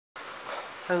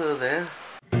Hello there.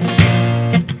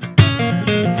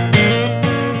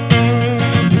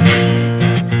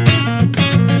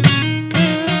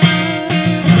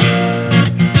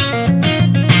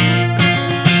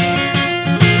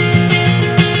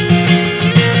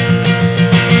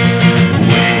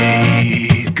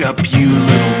 Wake up, you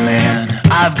little man.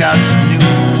 I've got some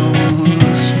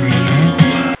news for you.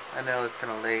 I know it's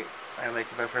kind of late. I'm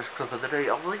making my first clip of the day.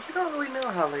 Although you don't really know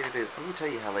how late it is. Let me tell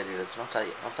you how late it is. I'll tell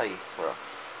you for real.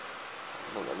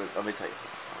 Let me tell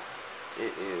you.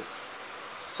 It is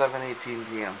 7:18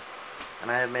 p.m. and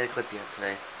I haven't made a clip yet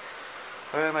today.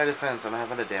 But in my defense, I'm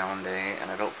having a down day and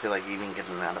I don't feel like even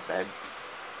getting out of bed.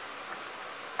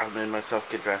 I've made myself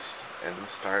get dressed and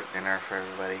start dinner for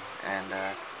everybody and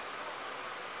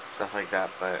stuff like that,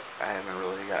 but I haven't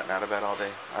really gotten out of bed all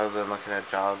day other than looking at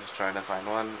jobs, trying to find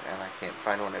one, and I can't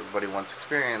find one. Everybody wants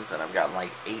experience, and I've gotten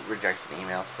like 8 rejection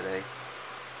emails today.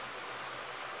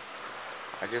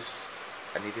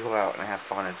 I need to go out and have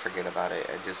fun and forget about it.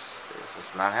 It's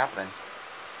just not happening.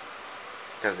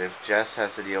 Because if Jess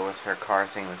has to deal with her car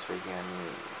thing this weekend,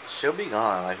 she'll be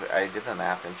gone. Like, I did the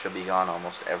math, and she'll be gone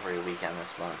almost every weekend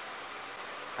this month.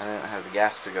 I didn't have the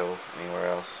gas to go anywhere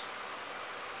else.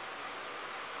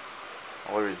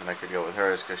 The only reason I could go with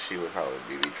her is because she would probably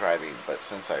be driving. But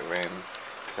since I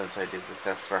did the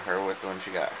theft for her with when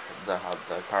she got the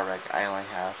car wreck, I only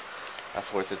have a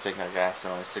fourth of tank of gas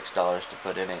and only $6 to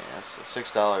put in it. And so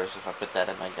 $6, if I put that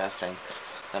in my gas tank,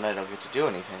 then I don't get to do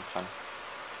anything fun.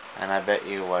 And I bet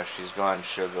you while she's gone,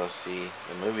 she'll go see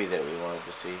the movie that we wanted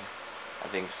to see. I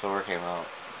think Thor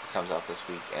comes out this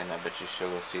week, and I bet you she'll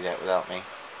go see that without me.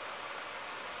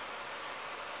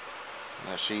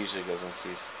 Now, she usually goes and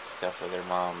sees stuff with her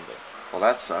mom, but well,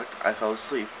 that sucked. I fell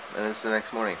asleep, and it's the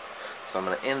next morning. So I'm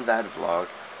gonna end that vlog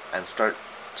and start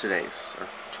today's or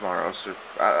tomorrow's, or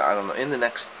I don't know.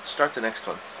 Start the next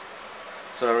one.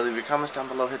 So leave your comments down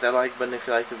below. Hit that like button if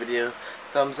you like the video.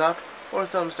 Thumbs up or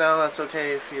thumbs down. That's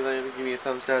okay if you like, give me a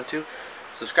thumbs down too.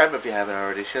 Subscribe if you haven't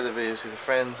already. Share the videos with your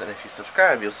friends, and if you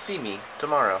subscribe, you'll see me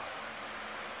tomorrow.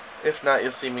 If not,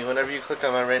 you'll see me whenever you click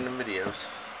on my random videos.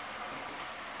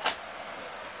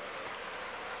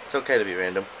 It's okay to be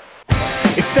random.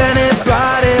 If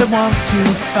anybody wants to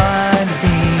find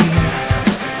me,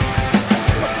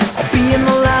 I'll be in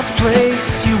the last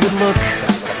place you would look.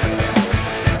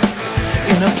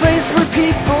 In a place where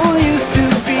people used to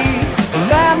be, a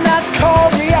land that's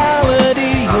called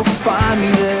reality. You'll find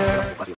me there.